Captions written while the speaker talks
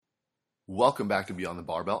Welcome back to Beyond the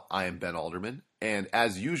Barbell. I am Ben Alderman, and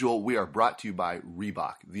as usual, we are brought to you by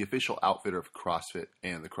Reebok, the official outfitter of CrossFit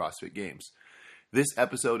and the CrossFit Games. This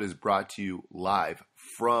episode is brought to you live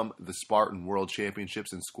from the Spartan World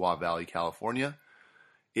Championships in Squaw Valley, California.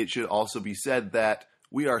 It should also be said that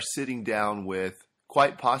we are sitting down with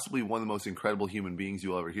quite possibly one of the most incredible human beings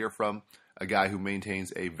you'll ever hear from, a guy who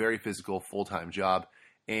maintains a very physical full-time job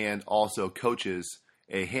and also coaches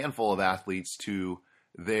a handful of athletes to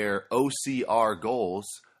their OCR goals.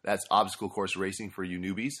 That's obstacle course racing for you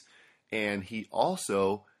newbies. And he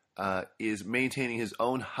also is maintaining his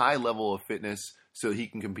own high level of fitness so he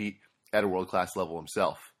can compete at a world-class level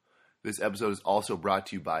himself. This episode is also brought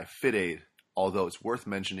to you by FitAid, although it's worth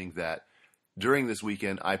mentioning that during this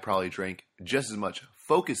weekend, I probably drank just as much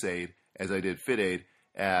Focus-Aid as I did FitAid,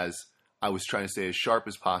 as I was trying to stay as sharp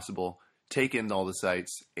as possible, take in all the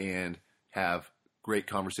sights, and have great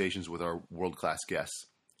conversations with our world-class guests.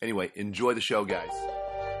 Anyway, enjoy the show, guys.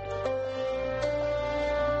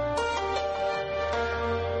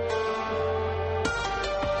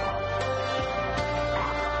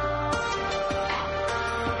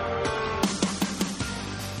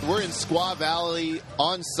 We're in Squaw Valley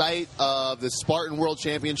on site of the Spartan World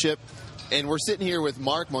Championship, and we're sitting here with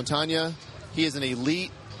Mark Montagna. He is an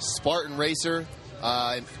elite Spartan racer,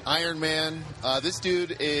 an Ironman. This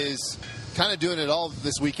dude is kind of doing it all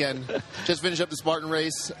this weekend. Just finished up the Spartan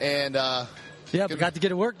race, and but got to get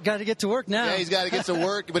to work. Got to get to work now. Yeah, he's got to get to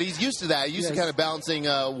work, but he's used to that. He's used to kind of balancing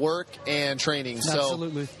work and training.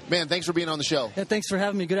 Absolutely. So, man, thanks for being on the show. Yeah, thanks for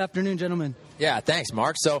having me. Good afternoon, gentlemen. Yeah, thanks,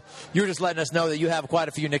 Mark. So you were just letting us know that you have quite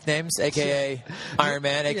a few nicknames, a.k.a. Iron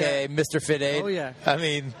Man, a.k.a. Mr. FitAid. Oh, yeah. I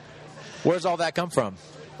mean, where's all that come from?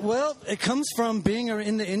 Well, it comes from being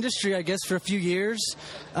in the industry, I guess, for a few years,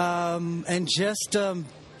 and just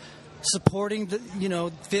supporting the,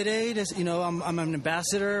 FitAid. As I'm an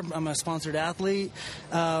ambassador. I'm a sponsored athlete,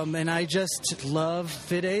 and I just love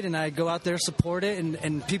FitAid, and I go out there, support it,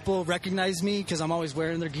 and people recognize me because I'm always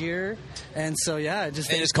wearing their gear, and so They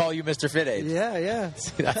just call you Mr. FitAid. Yeah.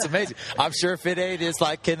 That's amazing. I'm sure FitAid is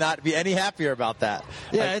cannot be any happier about that.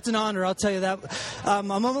 Yeah, it's an honor. I'll tell you that.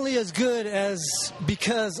 I'm only as good as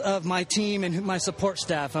because of my team and my support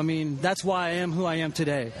staff. I mean, that's why I am who I am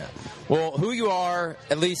today. Yeah. Well, who you are,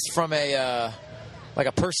 at least from a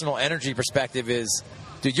personal energy perspective, is,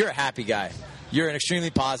 dude, you're a happy guy. You're an extremely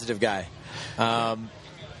positive guy.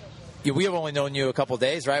 We have only known you a couple of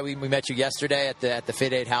days, right? We met you yesterday at the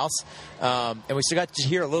FitAid house, and we still got to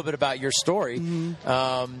hear a little bit about your story.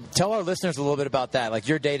 Mm-hmm. Tell our listeners a little bit about that, like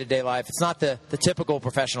your day-to-day life. It's not the typical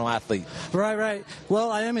professional athlete. Right.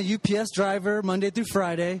 Well, I am a UPS driver Monday through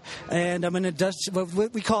Friday, and I'm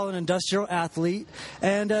what we call an industrial athlete.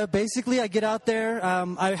 And basically, I get out there.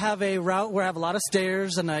 I have a route where I have a lot of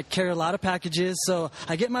stairs, and I carry a lot of packages, so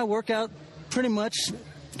I get my workout pretty much.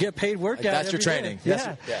 Get paid workout. That's your training.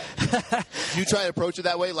 Yeah. You try to approach it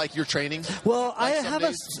that way, like you're training? Well, I have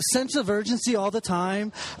a sense of urgency all the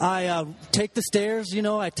time. I take the stairs.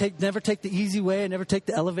 I never take the easy way. I never take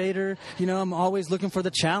the elevator. I'm always looking for the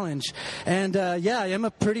challenge. And I am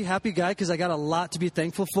a pretty happy guy because I got a lot to be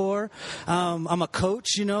thankful for. I'm a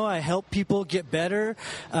coach. I help people get better.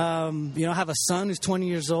 I have a son who's 20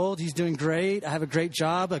 years old. He's doing great. I have a great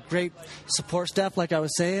job, a great support staff, like I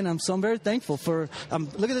was saying. So I'm very thankful for.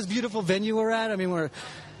 Look at this beautiful venue we're at. I mean, we're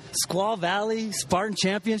Squaw Valley, Spartan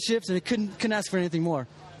Championships, and it couldn't ask for anything more.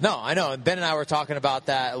 No, I know. And Ben and I were talking about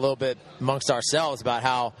that a little bit amongst ourselves about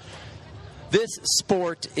how this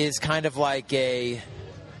sport is kind of like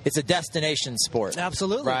it's a destination sport.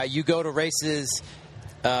 Absolutely. Right? You go to races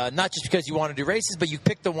not just because you want to do races, but you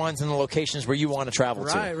pick the oones and the locations where you want to travel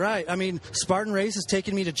to. Right. I mean, Spartan Race has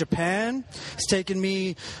taken me to Japan. It's taken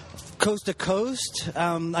me coast to coast.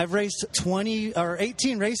 I've raced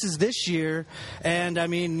 18 races this year, and I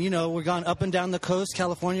mean, we've gone up and down the coast,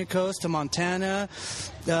 California coast to Montana.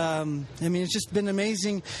 I mean, it's just been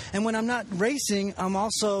amazing. And when I'm not racing, I'm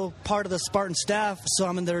also part of the Spartan staff, so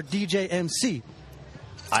I'm in their DJ MC.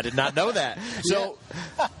 I did not know that. So,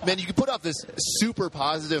 man, you can put off this super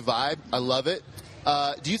positive vibe. I love it.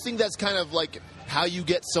 Do you think that's kind of like how you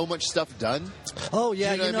get so much stuff done? Oh,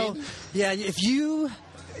 yeah. You know what I mean? Yeah, if you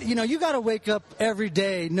got to wake up every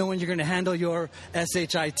day knowing you're going to handle your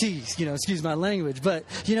SHIT, excuse my language. But,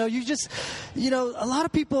 you just, a lot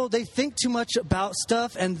of people, they think too much about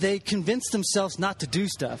stuff and they convince themselves not to do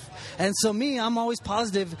stuff. And so I'm always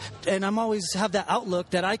positive and I'm always have that outlook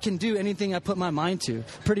that I can do anything I put my mind to,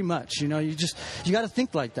 pretty much. You got to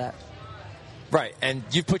think like that. Right, and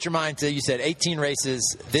you put your mind to, you said 18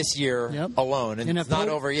 races this year alone, and it's not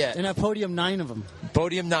over yet. And I podium 9 of them.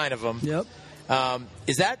 Podium 9 of them. Yep.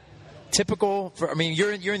 Is that typical? I mean,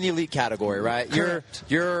 you're in the elite category, right? Correct.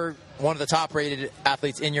 You're one of the top-rated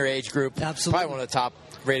athletes in your age group. Absolutely. Probably one of the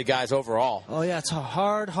top-rated guys overall. Oh, yeah, it's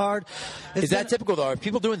hard. Is that typical, though? Are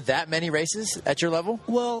people doing that many races at your level?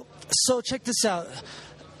 Well, so check this out.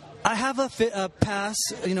 I have a pass.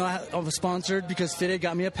 You know, I was sponsored because FitAid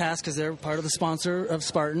got me a pass because they're part of the sponsor of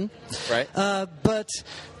Spartan. Right. But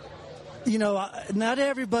you know, not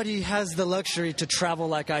everybody has the luxury to travel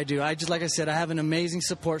like I do. Like I said, I have an amazing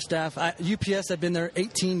support staff. UPS, I've been there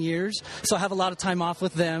 18 years, so I have a lot of time off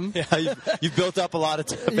with them. Yeah, you've built up a lot of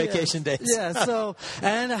vacation days. Yeah, so,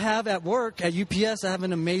 and I have at work, at UPS, I have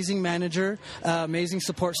an amazing manager, amazing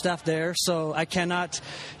support staff there, so I cannot,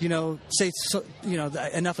 you know, say,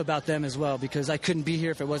 enough about them as well, because I couldn't be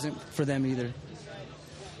here if it wasn't for them either.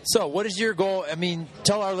 So, what is your goal? I mean,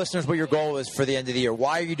 tell our listeners what your goal is for the end of the year.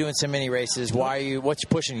 Why are you doing so many races? What's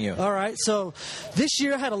pushing you? All right. So, this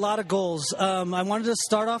year I had a lot of goals. I wanted to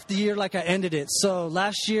start off the year like I ended it. So,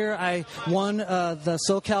 last year I won the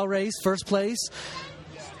SoCal race, first place.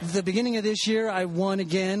 The beginning of this year, I won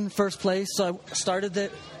again, first place. So I started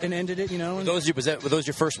it and ended it, you know. Were those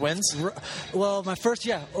your first wins? Well, my first,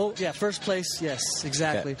 first place, yes,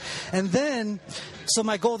 exactly. Okay. And then, so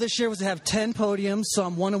my goal this year was to have 10 podiums, so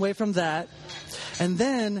I'm one away from that. And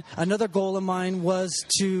then another goal of mine was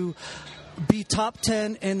to be top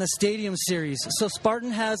 10 in the stadium series. So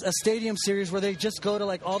Spartan has a stadium series where they just go to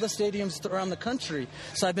like all the stadiums around the country.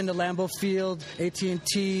 So I've been to Lambeau Field,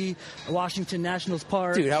 AT&T, Washington Nationals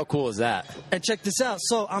Park. Dude, how cool is that? And check this out.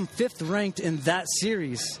 So I'm 5th ranked in that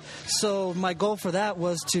series. So my goal for that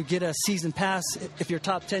was to get a season pass. If you're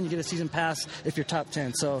top 10, you get a season pass if you're top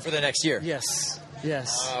 10. So for the next year? Yes.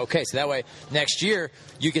 Okay, so that way next year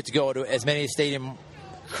you get to go to as many stadium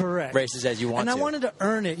correct races as you want to. And I wanted to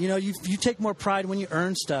earn it. You know, you take more pride when you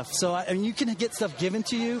earn stuff. So, I mean, you can get stuff given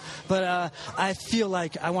to you, but I feel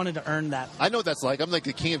like I wanted to earn that. I know what that's like. I'm like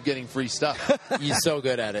the king of getting free stuff. You're so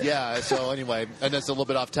good at it. Yeah, so anyway, and that's a little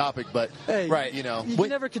bit off topic, but, hey, right, you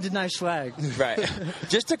never could deny swag. Right.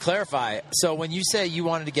 Just to clarify, so when you say you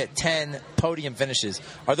wanted to get 10 podium finishes,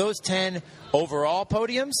 are those 10 overall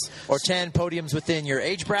podiums or 10 podiums within your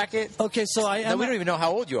age bracket? Okay, so I am... we don't even know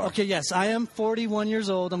how old you are. Okay, yes, I am 41 years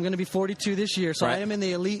old. I'm going to be 42 this year, so right. I am in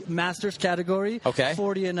the elite masters category. Okay.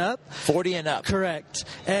 40 and up. 40 and up. Correct.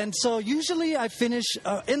 And so usually I finish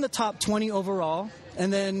in the top 20 overall,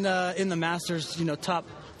 and then in the masters, top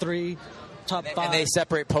 3, top 5. And they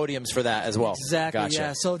separate podiums for that as well. Exactly, gotcha.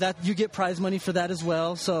 Yeah. So that you get prize money for that as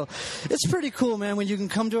well. So it's pretty cool, man, when you can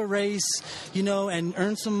come to a race, and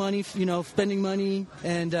earn some money, spending money,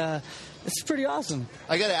 and it's pretty awesome.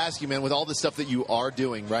 I got to ask you, man, with all the stuff that you are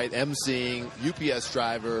doing, right? emceeing, UPS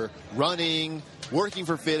driver, running, working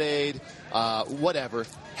for FitAid, whatever.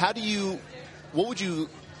 What would you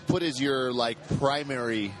put as your,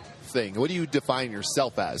 primary thing? What do you define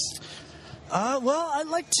yourself as?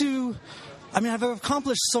 I've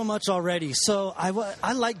accomplished so much already, so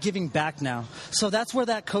I like giving back now. So that's where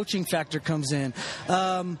that coaching factor comes in.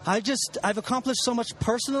 I've accomplished so much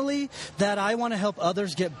personally that I want to help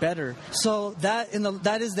others get better. So that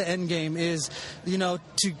is the end game, is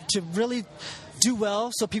to really do well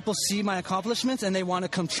so people see my accomplishments and they want to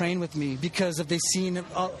come train with me because they've seen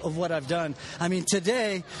of what I've done.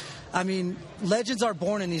 Legends are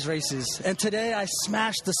born in these races. And today I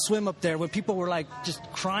smashed the swim up there when people were just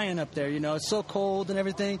crying up there. It's so cold and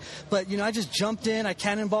everything. But, I just jumped in, I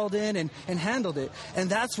cannonballed in and handled it. And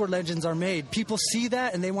that's where legends are made. People see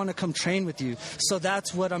that and they want to come train with you. So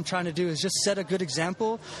that's what I'm trying to do, is just set a good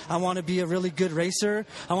example. I want to be a really good racer.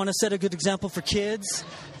 I want to set a good example for kids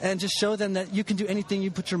and just show them that you can do anything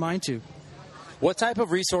you put your mind to. What type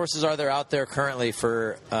of resources are there out there currently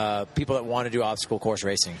for people that want to do obstacle course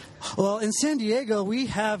racing? Well, in San Diego, we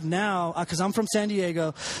have now, because I'm from San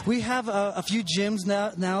Diego, we have a few gyms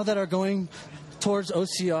now that are going towards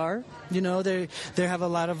OCR. They have a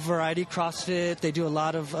lot of variety, CrossFit. They do a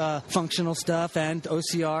lot of functional stuff and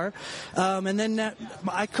OCR. And then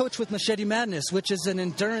I coach with Machete Madness, which is an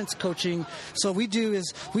endurance coaching. So we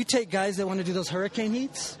take guys that want to do those hurricane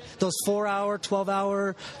heats, those 4-hour,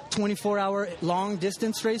 12-hour, 24-hour long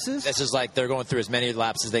distance races. This is like they're going through as many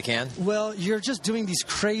laps as they can? Well, you're just doing these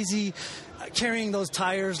crazy, carrying those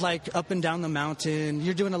tires up and down the mountain.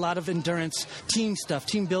 You're doing a lot of endurance, team stuff,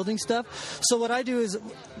 team building stuff. So what I do is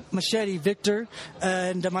Machete, Victor,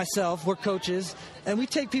 and myself, we're coaches, and we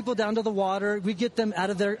take people down to the water. We get them out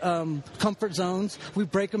of their comfort zones. We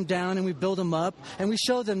break them down and we build them up, and we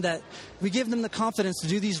show them that we give them the confidence to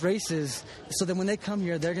do these races so that when they come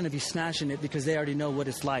here, they're going to be smashing it because they already know what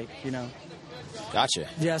it's like, Gotcha.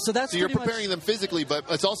 Yeah, so that's So you're pretty preparing much, them physically, but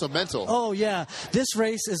it's also mental. Oh yeah, this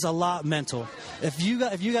race is a lot mental. If you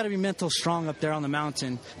got to be mental strong up there on the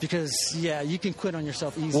mountain, because you can quit on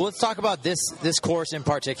yourself easy. Well, let's talk about this course in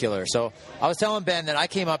particular. So I was telling Ben that I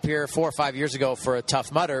came up here 4 or 5 years ago for a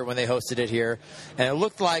Tough Mudder when they hosted it here, and it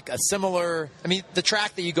looked like a similar. I mean, the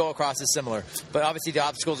track that you go across is similar, but obviously the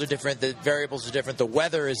obstacles are different, the variables are different, the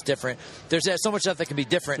weather is different. There's so much stuff that can be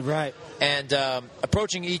different. Right. And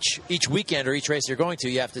approaching each weekend or each race you're going to,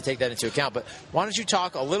 you have to take that into account. But why don't you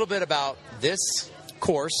talk a little bit about this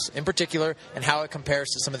course in particular and how it compares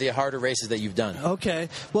to some of the harder races that you've done? Okay.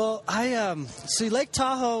 Well, see, Lake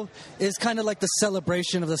Tahoe is kind of like the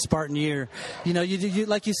celebration of the Spartan year. You know, you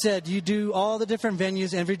like you said, you do all the different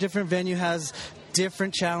venues. Every different venue has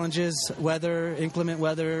different challenges, weather, inclement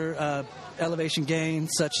weather, elevation gain,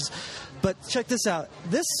 such as. But check this out.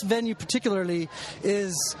 This venue particularly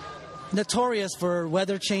is notorious for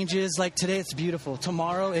weather changes. Like today it's beautiful,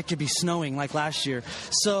 tomorrow it could be snowing like last year.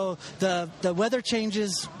 So the weather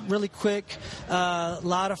changes really quick, a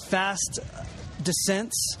lot of fast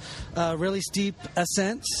descents, really steep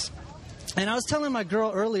ascents. And I was telling my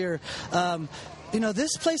girl earlier, you know,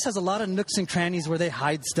 this place has a lot of nooks and crannies where they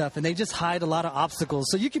hide stuff, and they just hide a lot of obstacles.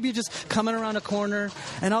 So you could be just coming around a corner,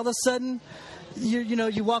 and all of a sudden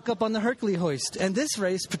you walk up on the Hercules hoist. And this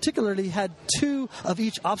race particularly had 2 of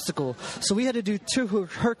each obstacle. So we had to do 2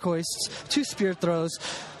 Herc hoists, 2 spear throws.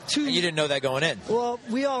 And you didn't know that going in. Well,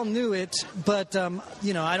 we all knew it, but,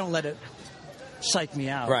 I don't let it psych me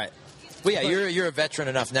out. Right. Well, yeah, you're a veteran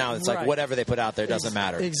enough now. It's like Right. whatever they put out there doesn't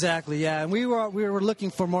matter. Exactly, yeah. And we were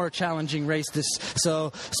looking for more challenging race.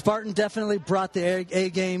 So Spartan definitely brought the A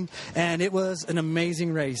game, and it was an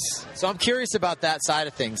amazing race. So I'm curious about that side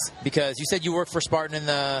of things because you said you work for Spartan in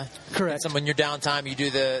the Correct. When you're downtime, you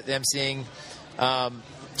do the emceeing.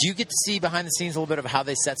 Do you get to see behind the scenes a little bit of how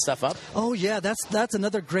they set stuff up? Oh yeah, that's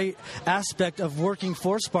another great aspect of working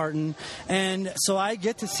for Spartan, and so I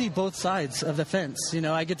get to see both sides of the fence. You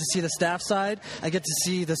know, I get to see the staff side, I get to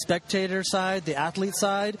see the spectator side, the athlete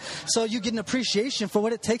side. So you get an appreciation for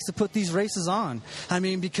what it takes to put these races on. I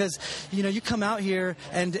mean, because you come out here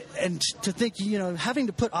and to think having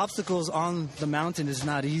to put obstacles on the mountain is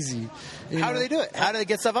not easy. How do they do it? How do they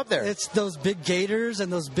get stuff up there? It's those big gators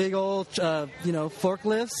and those big old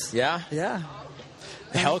forklifts. Yeah? Yeah.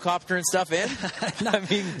 The helicopter and stuff in? I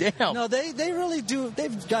mean, damn. No, they really do.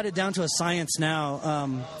 They've got it down to a science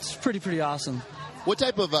now. It's pretty awesome. What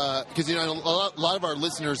type of, because a lot of our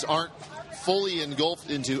listeners aren't fully engulfed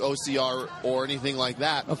into OCR or anything like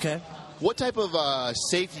that. Okay. What type of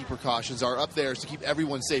safety precautions are up there to keep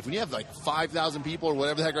everyone safe? When you have like 5,000 people or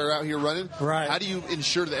whatever the heck are out here running, right. How do you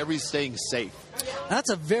ensure that everybody's staying safe?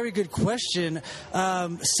 That's a very good question.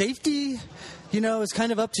 Safety, is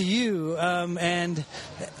kind of up to you. And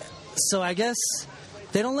so I guess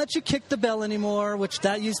they don't let you kick the bell anymore, which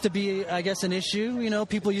that used to be, I guess, an issue.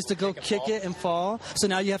 People used to go kick it and fall. So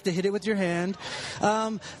now you have to hit it with your hand.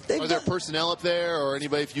 Are there personnel up there or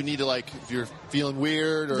anybody if you need to, if you're feeling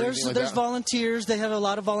weird or anything like that? There's volunteers. They have a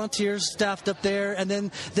lot of volunteers staffed up there. And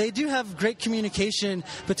then they do have great communication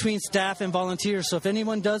between staff and volunteers. So if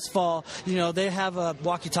anyone does fall, they have a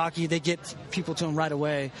walkie-talkie. They get people to them right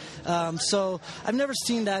away. So I've never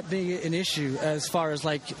seen that be an issue as far as,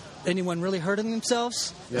 anyone really hurting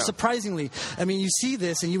themselves. Yeah. Surprisingly. I mean, you see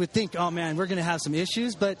this and you would think, oh, man, we're going to have some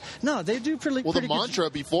issues. But, no, they do pretty the good.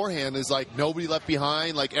 mantra beforehand is, nobody left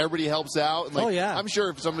behind. Everybody helps out. And, oh, yeah. I'm sure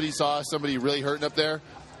if somebody saw somebody really hurting up there,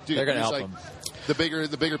 dude, they're going to help them. The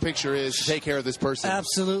bigger picture is to take care of this person.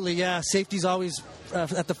 Absolutely, yeah. Safety's always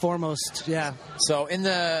at the foremost, yeah. So in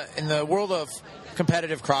the world of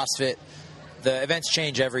competitive CrossFit, the events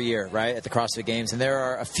change every year, right, at the CrossFit Games. And there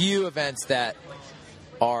are a few events that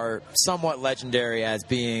are somewhat legendary as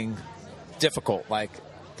being difficult, like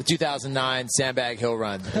the 2009 Sandbag Hill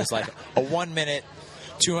Run. It's like a 1 minute,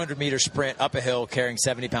 200-meter sprint up a hill carrying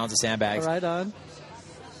 70 pounds of sandbags. Right on.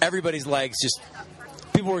 Everybody's legs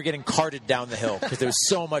people were getting carted down the hill because there was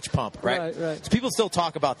so much pump, right? Right. So people still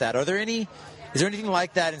talk about that. Is there anything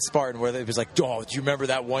like that in Spartan where it was like, oh, do you remember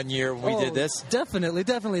that one year when we did this? Definitely.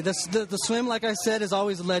 The swim, like I said, is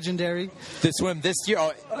always legendary. The swim this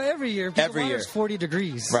year? Every year. Because the water's 40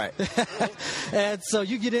 degrees. Right. And so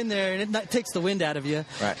you get in there and it takes the wind out of you.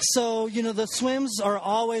 Right. So, the swims are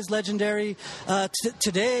always legendary.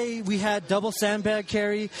 Today we had double sandbag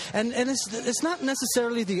carry. And it's not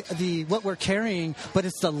necessarily the what we're carrying, but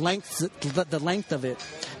it's the length of it.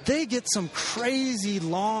 They get some crazy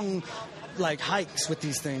long like hikes with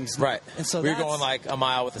these things. Right. And so we're going like a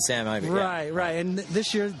mile with the sandbag. Right, right. And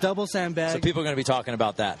this year, double sandbag. So people are going to be talking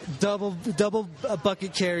about that. Double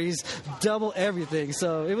bucket carries, double everything.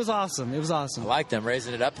 So it was awesome. It was awesome. I like them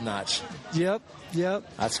raising it up a notch. Yep.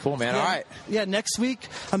 That's cool, man. Yeah, all right. Yeah, next week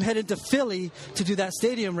I'm headed to Philly to do that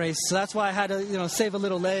stadium race. So that's why I had to, save a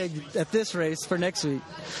little leg at this race for next week.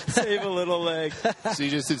 Save a little leg. So you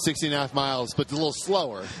just did 16.5 miles, but a little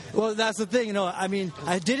slower. Well, that's the thing.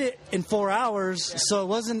 I did it in 4 hours, so it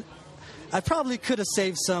wasn't. I probably could have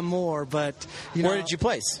saved some more, but Where did you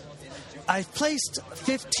place? I placed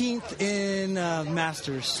 15th in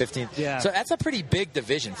Masters. 15th. Yeah. So that's a pretty big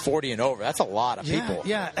division, 40 and over. That's a lot of people.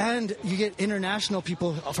 Yeah, and you get international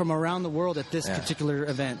people from around the world at this particular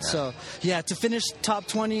event. So, to finish top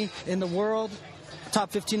 20 in the world,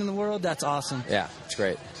 top 15 in the world, that's awesome. Yeah, it's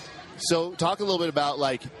great. So talk a little bit about,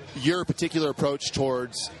 like, your particular approach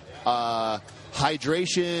towards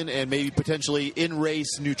hydration and maybe potentially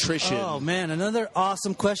in-race nutrition. Oh, man, another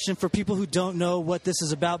awesome question for people who don't know what this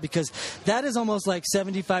is about, because that is almost like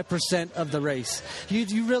 75% of the race.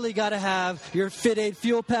 You really got to have your Fit Aid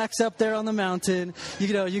fuel packs up there on the mountain.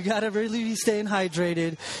 You got to really be staying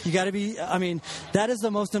hydrated. You got to be, that is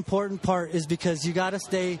the most important part, is because you got to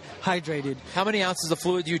stay hydrated. How many ounces of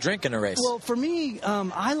fluid do you drink in a race? Well, for me,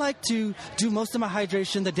 I like to do most of my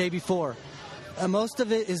hydration the day before. Most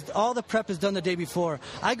of it is, all the prep is done the day before.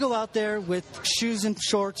 I go out there with shoes and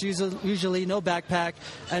shorts, usually no backpack,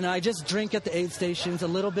 and I just drink at the aid stations a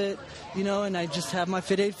little bit, and I just have my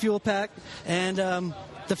Fit Aid fuel pack and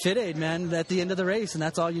the Fit Aid, man, at the end of the race, and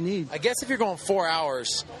that's all you need. I guess if you're going 4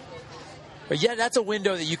 hours, but that's a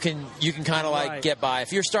window that you can kind of like get by.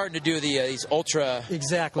 If you're starting to do these ultra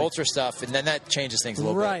stuff, and then that changes things a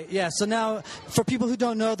little bit. Right, yeah. So now, for people who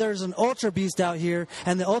don't know, there's an Ultra Beast out here,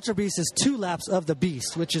 and the Ultra Beast is 2 laps of the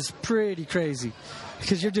Beast, which is pretty crazy.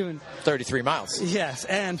 Because you're doing 33 miles. Yes,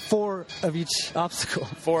 and 4 of each obstacle.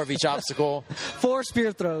 4 of each obstacle. 4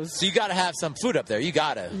 spear throws. So you got to have some food up there. You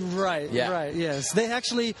got to. Right, yes. They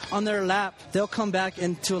actually, on their lap, they'll come back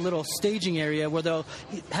into a little staging area where they'll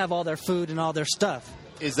have all their food and all their stuff.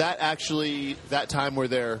 Is that actually that time where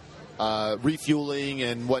they're refueling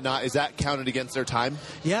and whatnot? Is that counted against their time?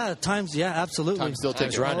 Yeah, absolutely. Time still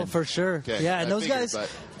takes running. Oh, for sure. Okay. Yeah, and those guys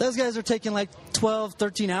are taking like 12,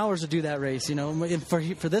 13 hours to do that race, And for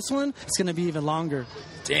this one, it's going to be even longer.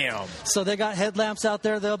 Damn. So they got headlamps out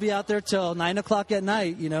there. They'll be out there till 9 o'clock at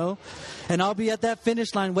night, And I'll be at that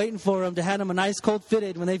finish line waiting for them to hand them a nice cold Fit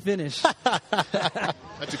Aid when they finish.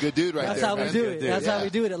 That's a good dude right there. That's how we do it. That's how we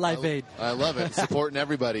do it at Life Aid. I love it. Supporting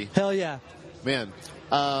everybody. Hell yeah. Man.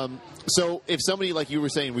 So if somebody, like you were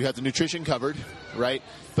saying, we have the nutrition covered, right?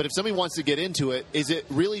 But if somebody wants to get into it, is it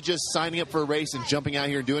really just signing up for a race and jumping out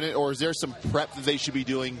here and doing it? Or is there some prep that they should be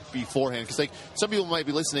doing beforehand? Because some people might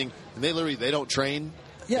be listening and they don't train.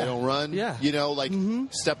 Yeah. They don't run. Yeah.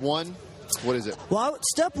 Step one, what is it? Well,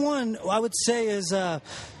 step one, I would say, is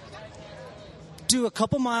do a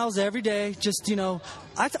couple miles every day. Just,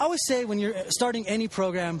 I always say when you're starting any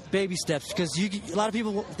program, baby steps, because a lot of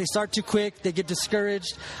people, they start too quick, they get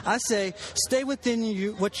discouraged. I say stay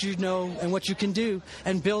within what you know and what you can do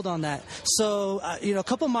and build on that. So, a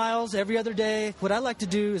couple miles every other day. What I like to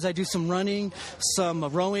do is I do some running, some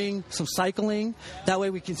rowing, some cycling. That way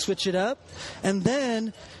we can switch it up. And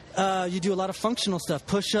then you do a lot of functional stuff,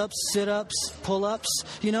 push-ups, sit-ups, pull-ups,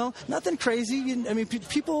 nothing crazy.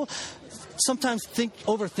 People sometimes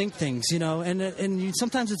overthink things, and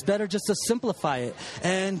sometimes it's better just to simplify it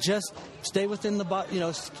and just stay within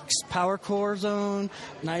the power core zone,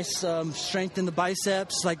 nice strength in the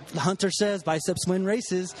biceps. Like Hunter says, biceps win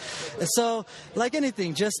races. So, like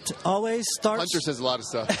anything, just always start. Hunter says a lot of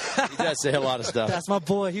stuff. He does say a lot of stuff. That's my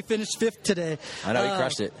boy. He finished 5th today. I know, he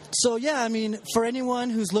crushed it. So, for anyone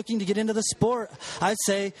who's looking to get into the sport, I'd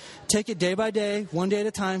say take it day by day, one day at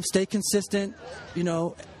a time, stay consistent,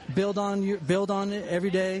 build on it every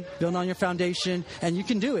day, build on your foundation, and you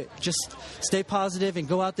can do it. Just stay positive and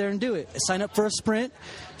go out there and do it. Sign up for a sprint,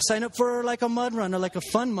 sign up for like a mud run or like a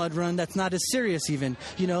fun mud run that's not as serious even.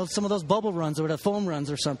 Some of those bubble runs or the foam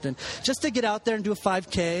runs or something. Just to get out there and do a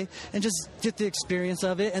 5K and just get the experience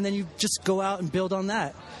of it, and then you just go out and build on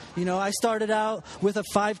that. I started out with a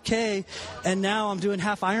 5K, and now I'm doing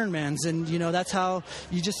half Ironmans, and, that's how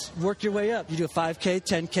you just work your way up. You do a 5K,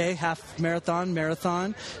 10K, half marathon.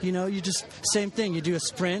 You just, same thing. You do a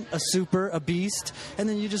sprint, a super, a beast, and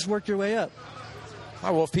then you just work your way up. All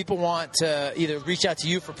right, well, if people want to either reach out to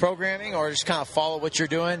you for programming or just kind of follow what you're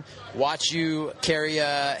doing, watch you carry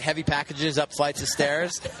heavy packages up flights of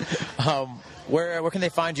stairs, where can they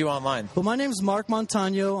find you online? Well, my name's Mark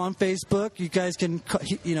Montano on Facebook. You guys can,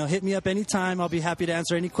 hit me up anytime. I'll be happy to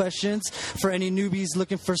answer any questions for any newbies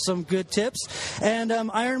looking for some good tips. And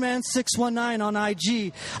Ironman619 on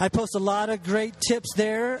IG. I post a lot of great tips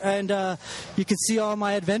there, and you can see all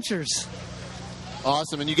my adventures.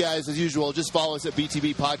 Awesome. And you guys, as usual, just follow us at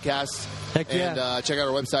BTB Podcasts. Heck yeah. And check out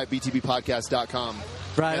our website, btbpodcast.com.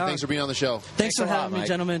 Right and on. Thanks for being on the show. Thanks for a lot, having me, Mike.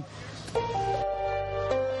 gentlemen.